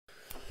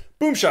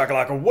Boom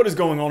shakalaka, what is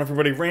going on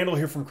everybody? Randall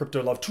here from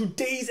Crypto Love.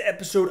 Today's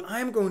episode,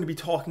 I'm going to be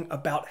talking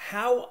about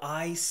how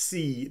I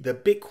see the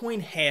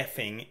Bitcoin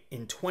halving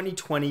in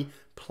 2020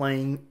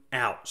 playing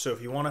out. So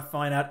if you want to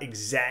find out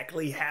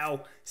exactly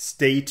how,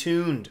 stay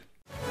tuned.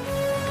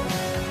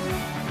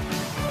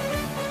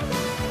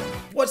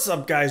 What's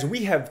up guys?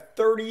 We have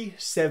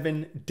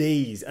 37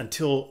 days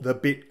until the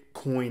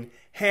Bitcoin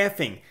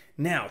halving.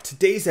 Now,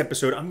 today's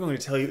episode, I'm going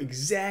to tell you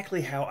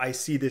exactly how I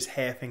see this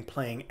halving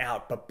playing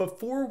out. But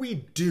before we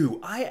do,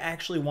 I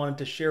actually wanted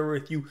to share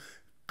with you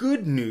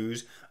good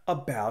news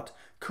about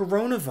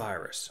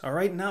coronavirus. All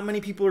right, not many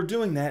people are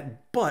doing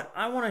that, but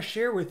I want to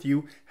share with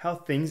you how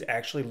things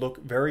actually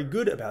look very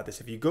good about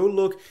this. If you go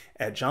look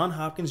at Johns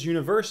Hopkins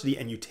University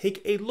and you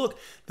take a look,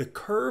 the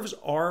curves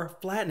are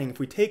flattening. If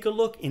we take a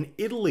look in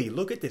Italy,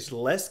 look at this,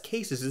 less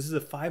cases. This is a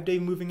 5-day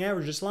moving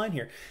average, this line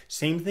here.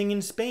 Same thing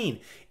in Spain.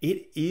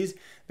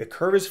 The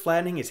curve is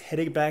flattening, it's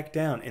heading back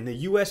down. In the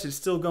US, it's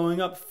still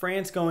going up,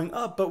 France going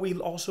up, but we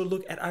also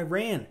look at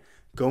Iran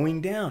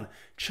going down.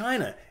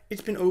 China,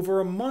 it's been over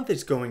a month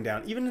it's going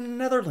down. Even in the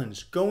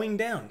Netherlands, going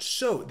down.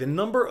 So the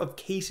number of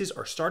cases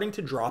are starting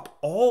to drop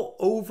all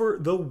over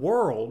the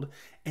world,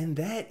 and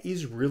that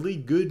is really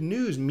good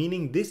news,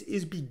 meaning this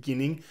is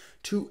beginning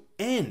to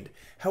end.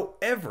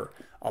 However,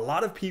 a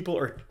lot of people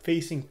are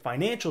facing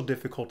financial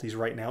difficulties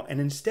right now, and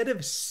instead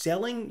of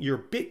selling your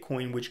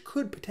Bitcoin, which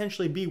could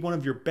potentially be one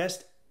of your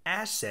best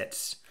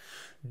assets,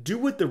 do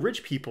what the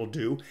rich people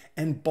do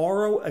and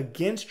borrow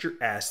against your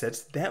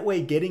assets, that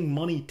way getting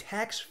money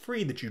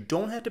tax-free that you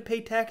don't have to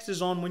pay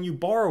taxes on when you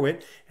borrow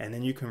it, and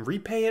then you can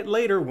repay it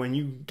later when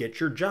you get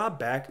your job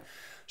back.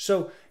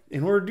 So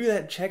in order to do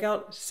that, check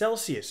out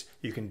Celsius.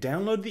 You can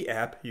download the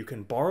app, you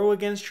can borrow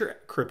against your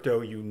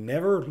crypto, you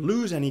never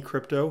lose any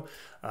crypto.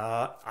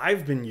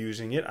 I've been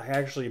using it. I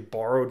actually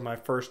borrowed my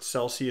first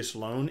Celsius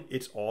loan.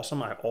 It's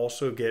awesome. I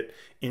also get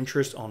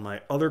interest on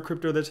my other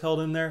crypto that's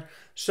held in there.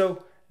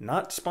 So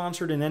not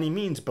sponsored in any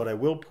means, but I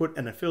will put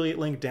an affiliate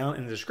link down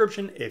in the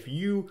description. If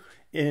you,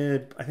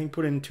 I think,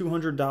 put in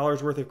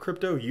 $200 worth of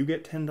crypto, you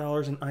get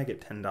 $10 and I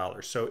get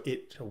 $10. So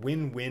it's a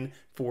win-win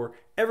for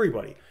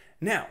everybody.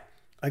 Now,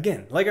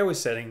 again, like I was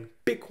saying,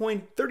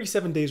 Bitcoin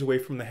 37 days away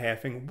from the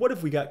halving. What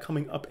have we got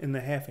coming up in the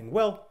halving?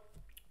 Well,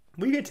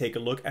 we could take a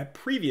look at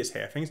previous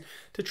halvings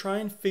to try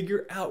and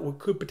figure out what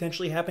could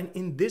potentially happen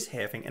in this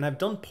halving. And I've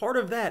done part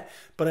of that,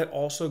 but I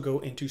also go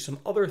into some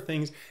other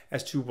things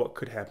as to what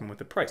could happen with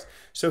the price.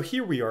 So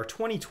here we are,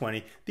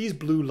 2020. These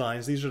blue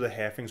lines, these are the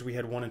halvings. We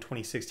had one in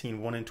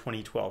 2016, one in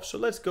 2012. So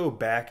let's go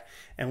back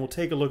and we'll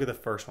take a look at the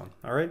first one,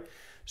 all right?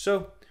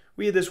 So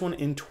we had this one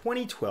in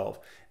 2012.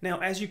 Now,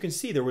 as you can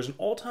see, there was an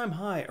all-time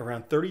high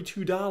around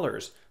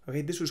 $32.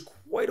 Okay, this was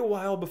quite a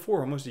while before,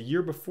 almost a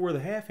year before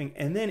the halving,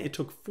 and then it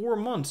took 4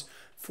 months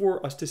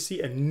for us to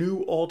see a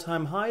new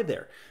all-time high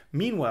there.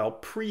 Meanwhile,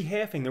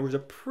 pre-halving, there was a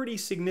pretty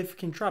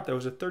significant drop. There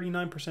was a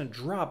 39%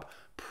 drop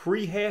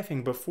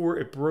pre-halving before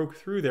it broke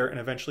through there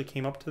and eventually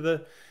came up to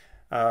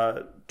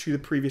the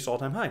previous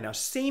all-time high. Now,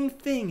 same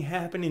thing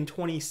happened in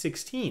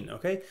 2016,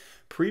 okay?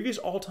 Previous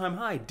all-time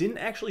high didn't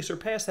actually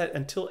surpass that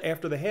until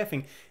after the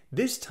halving.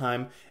 This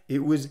time,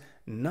 it was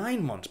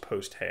 9 months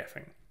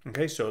post-halving,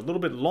 okay? So a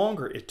little bit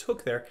longer it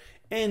took there,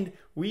 and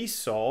we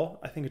saw,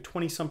 I think, a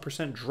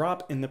 20-some%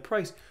 drop in the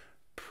price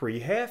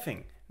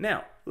pre-halving.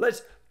 Now,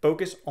 let's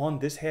focus on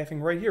this halving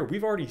right here.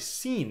 We've already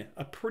seen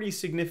a pretty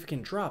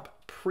significant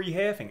drop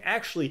pre-halving,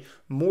 actually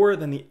more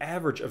than the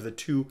average of the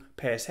 2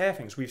 past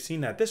halvings. We've seen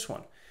that this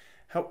one.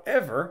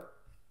 However,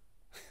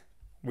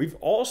 we've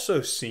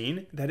also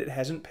seen that it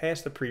hasn't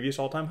passed the previous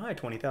all-time high,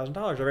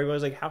 $20,000.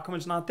 Everybody's like, how come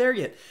it's not there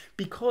yet?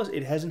 Because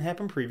it hasn't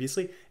happened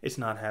previously, it's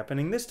not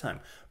happening this time.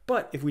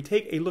 But if we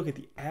take a look at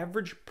the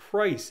average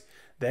price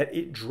that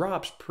it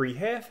drops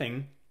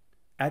pre-halving,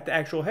 at the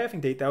actual halving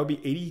date, that would be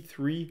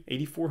 $8,300,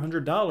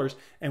 $8,400,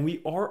 and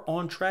we are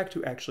on track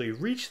to actually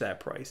reach that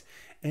price.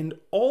 And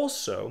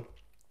also,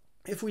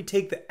 if we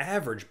take the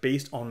average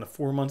based on the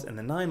 4 months and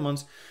the 9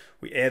 months,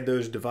 we add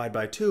those, divide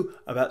by 2,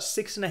 about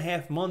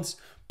 6.5 months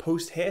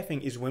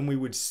post-halving is when we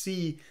would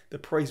see the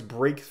price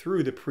break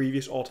through the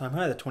previous all-time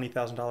high, the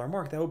 $20,000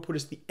 mark. That would put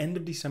us at the end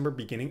of December,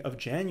 beginning of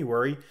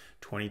January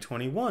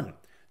 2021.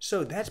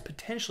 So that's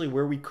potentially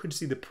where we could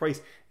see the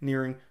price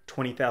nearing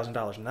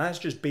 $20,000. And that's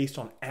just based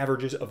on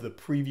averages of the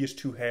previous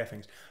 2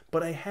 halvings.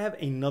 But I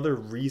have another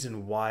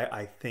reason why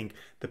I think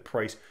the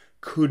price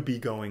could be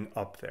going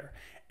up there.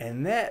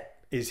 And that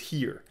is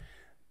here.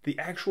 The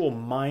actual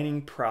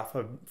mining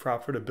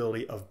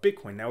profitability of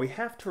Bitcoin. Now we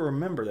have to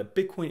remember that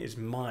Bitcoin is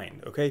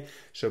mined, okay?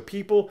 So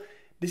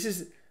this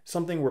is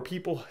something where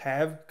people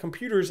have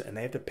computers and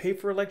they have to pay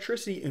for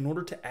electricity in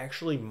order to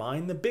actually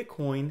mine the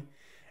Bitcoin,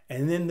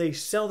 and then they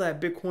sell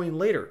that Bitcoin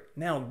later.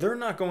 Now, they're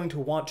not going to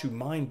want to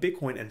mine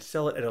Bitcoin and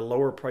sell it at a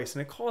lower price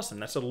than it costs them.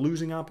 That's a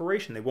losing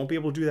operation. They won't be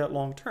able to do that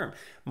long term.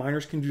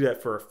 Miners can do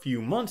that for a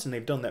few months, and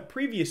they've done that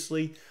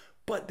previously,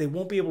 but they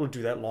won't be able to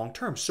do that long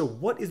term. So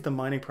what is the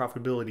mining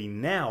profitability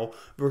now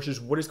versus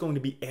what is going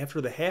to be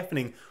after the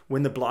halvening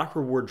when the block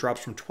reward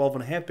drops from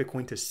 12.5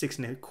 Bitcoin to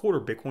 6.25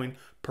 Bitcoin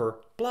per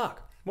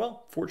block?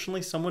 Well,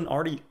 fortunately, someone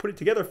already put it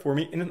together for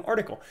me in an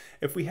article.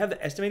 If we have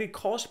the estimated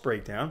cost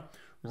breakdown,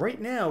 right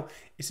now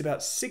it's about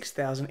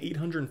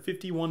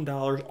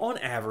 $6,851 on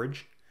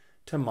average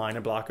to mine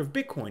a block of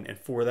Bitcoin. And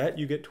for that,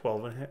 you get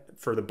 12 and a half,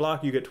 for the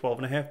block, you get 12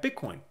 and a half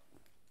Bitcoin.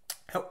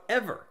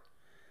 However,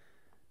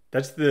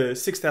 that's the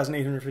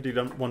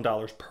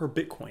 $6,851 per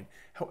Bitcoin.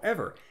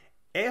 However,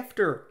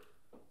 after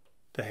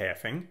the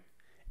halving,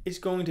 it's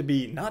going to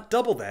be not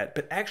double that,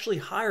 but actually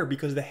higher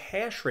because the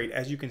hash rate,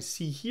 as you can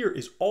see here,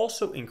 is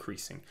also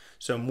increasing.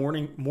 So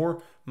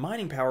more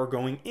mining power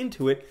going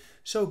into it.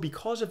 So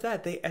because of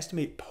that, they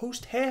estimate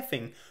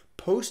post-halving,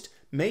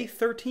 post-May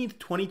 13th,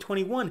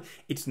 2021,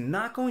 it's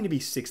not going to be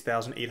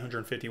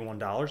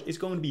 $6,851. It's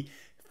going to be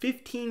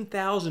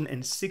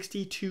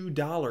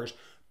 $15,062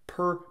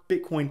 per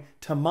Bitcoin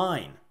to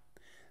mine.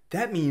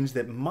 That means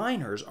that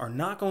miners are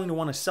not going to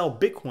want to sell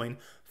Bitcoin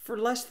for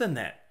less than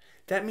that.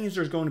 That means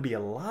there's going to be a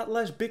lot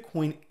less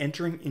Bitcoin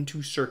entering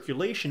into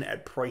circulation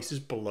at prices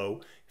below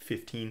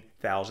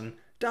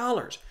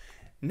 $15,000.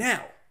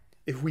 Now,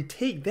 if we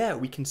take that,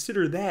 we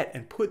consider that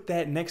and put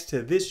that next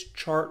to this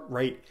chart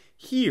right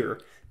here,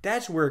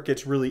 that's where it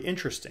gets really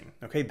interesting.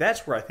 Okay,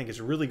 that's where I think it's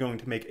really going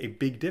to make a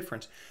big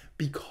difference,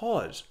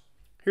 because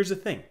here's the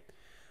thing.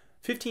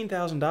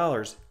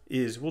 $15,000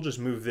 is, we'll just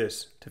move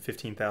this to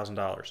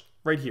 $15,000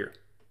 right here.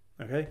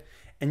 Okay?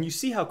 And you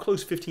see how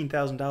close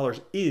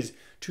 $15,000 is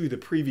to the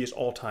previous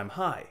all-time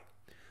high.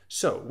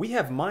 So we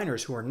have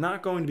miners who are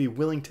not going to be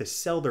willing to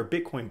sell their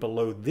Bitcoin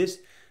below this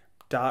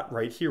dot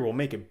right here. We'll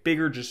make it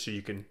bigger just so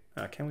you can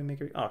we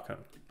make it? Oh,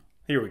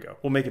 here we go.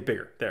 We'll make it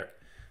bigger. There.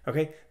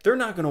 Okay? They're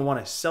not going to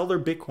want to sell their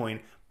Bitcoin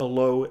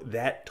below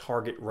that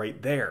target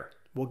right there.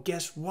 Well,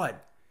 guess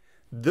what?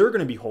 They're going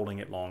to be holding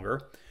it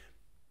longer.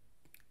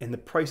 And the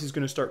price is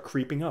going to start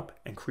creeping up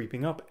and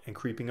creeping up and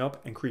creeping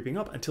up and creeping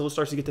up until it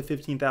starts to get to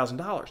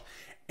 $15,000.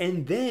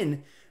 And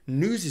then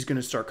news is going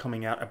to start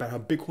coming out about how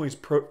Bitcoin is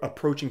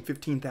approaching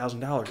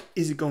 $15,000.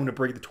 Is it going to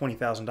break the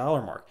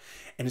 $20,000 mark?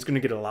 And it's going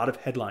to get a lot of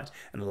headlines,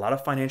 and a lot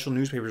of financial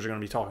newspapers are going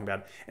to be talking about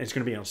it. And it's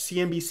going to be on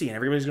CNBC, and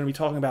everybody's going to be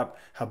talking about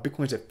how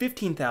Bitcoin's at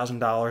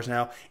 $15,000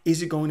 now.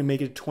 Is it going to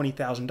make it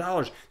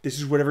 $20,000? This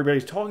is what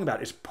everybody's talking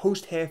about. It's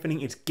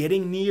post-halvening. It's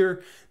getting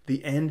near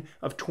the end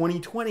of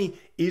 2020.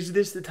 Is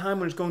this the time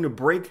when it's going to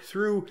break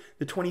through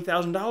the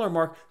 $20,000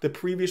 mark, the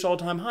previous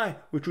all-time high,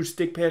 which would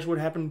stick past what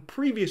happened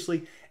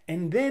previously?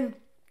 And then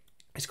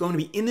it's going to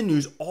be in the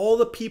news. All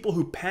the people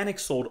who panic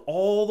sold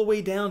all the way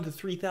down to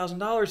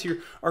 $3,000 here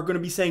are going to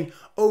be saying,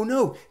 oh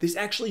no, this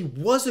actually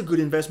was a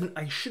good investment.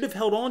 I should have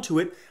held on to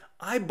it.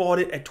 I bought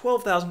it at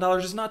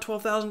 $12,000. It's not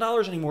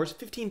 $12,000 anymore. It's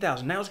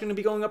 $15,000. Now it's going to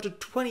be going up to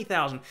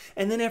 $20,000.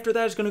 And then after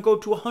that, it's going to go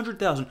up to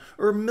 $100,000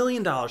 or $1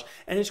 million.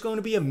 And it's going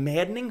to be a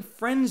maddening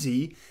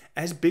frenzy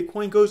as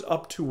Bitcoin goes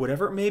up to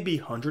whatever it may be,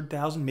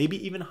 100,000,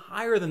 maybe even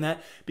higher than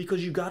that,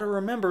 because you got to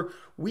remember,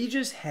 we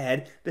just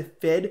had the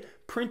Fed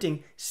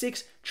printing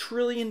 $6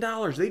 trillion.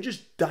 They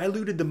just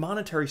diluted the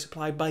monetary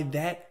supply by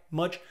that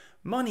much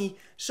money.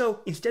 So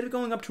instead of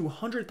going up to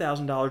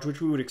 $100,000,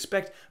 which we would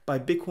expect by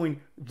Bitcoin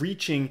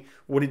reaching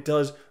what it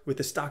does with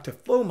the stock to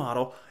flow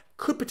model,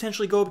 could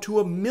potentially go up to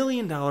 $1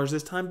 million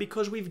this time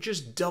because we've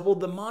just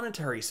doubled the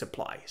monetary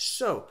supply.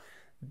 So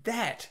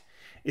that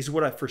is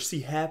what I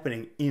foresee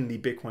happening in the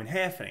Bitcoin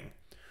halving,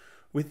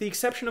 with the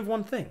exception of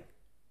one thing.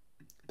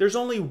 There's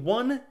only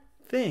one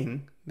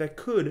thing that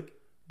could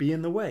be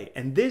in the way,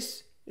 and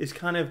this is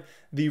kind of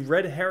the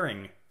red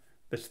herring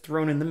that's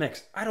thrown in the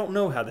mix. I don't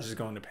know how this is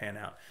going to pan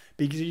out,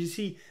 because you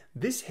see,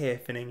 this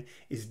halvening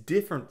is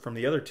different from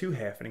the other two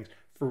halvenings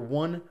for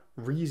one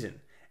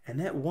reason, and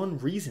that one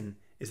reason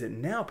is that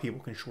now people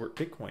can short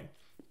Bitcoin.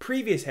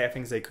 Previous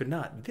halvings, they could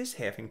not. This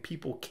halving,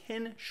 people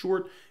can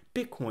short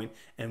Bitcoin,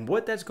 and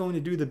what that's going to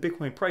do to the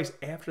Bitcoin price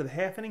after the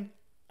halvening,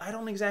 I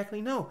don't exactly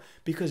know,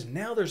 because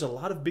now there's a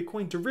lot of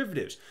Bitcoin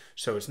derivatives.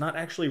 So it's not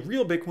actually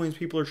real Bitcoins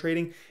people are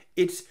trading,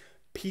 it's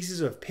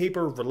pieces of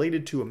paper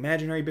related to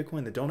imaginary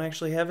Bitcoin that don't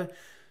actually have it.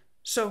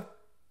 So,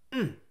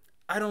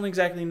 I don't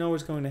exactly know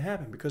what's going to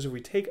happen, because if we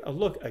take a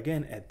look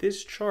again at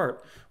this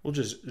chart, we'll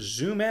just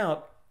zoom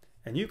out,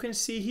 and you can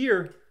see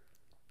here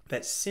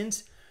that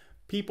since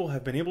people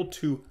have been able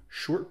to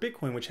short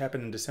Bitcoin, which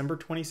happened in December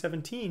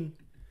 2017,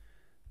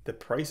 the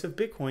price of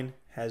Bitcoin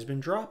has been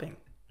dropping.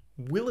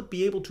 Will it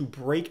be able to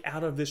break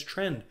out of this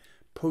trend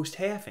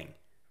post-halving?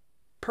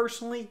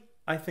 Personally,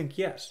 I think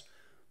yes.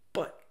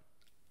 But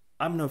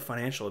I'm no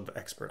financial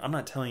expert. I'm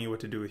not telling you what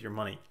to do with your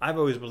money. I've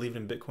always believed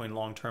in Bitcoin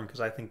long term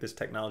because I think this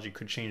technology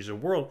could change the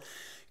world,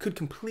 could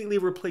completely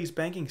replace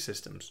banking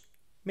systems.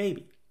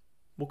 Maybe.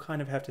 We'll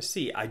kind of have to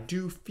see. I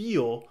do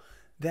feel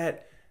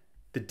that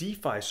the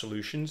DeFi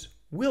solutions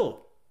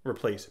will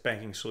replace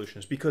banking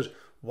solutions, because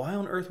why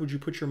on earth would you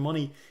put your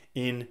money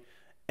in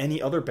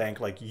any other bank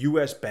like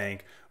US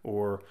Bank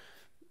or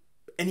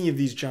any of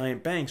these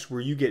giant banks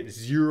where you get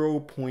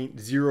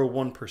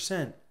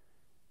 0.01%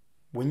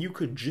 when you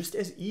could just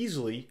as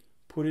easily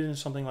put it in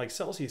something like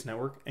Celsius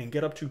Network and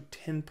get up to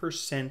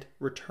 10%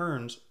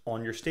 returns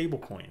on your stable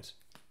coins?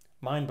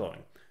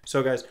 Mind-blowing.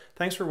 So guys,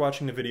 thanks for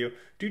watching the video.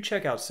 Do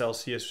check out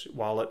Celsius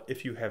Wallet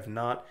if you have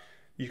not.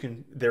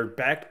 They're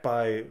backed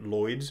by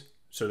Lloyd's,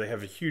 so they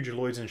have a huge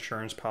Lloyd's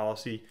insurance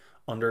policy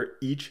under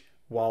each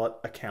wallet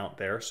account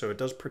there, so it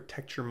does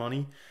protect your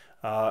money,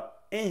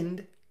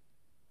 and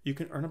you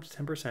can earn up to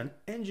 10%,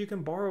 and you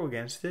can borrow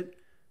against it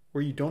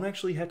where you don't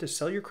actually have to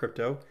sell your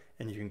crypto,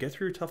 and you can get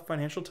through tough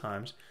financial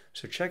times.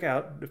 So check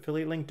out the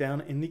affiliate link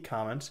down in the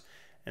comments.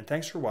 And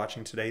thanks for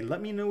watching today.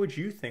 Let me know what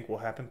you think will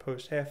happen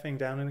post-halving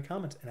down in the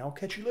comments, and I'll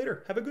catch you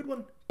later. Have a good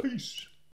one. Peace.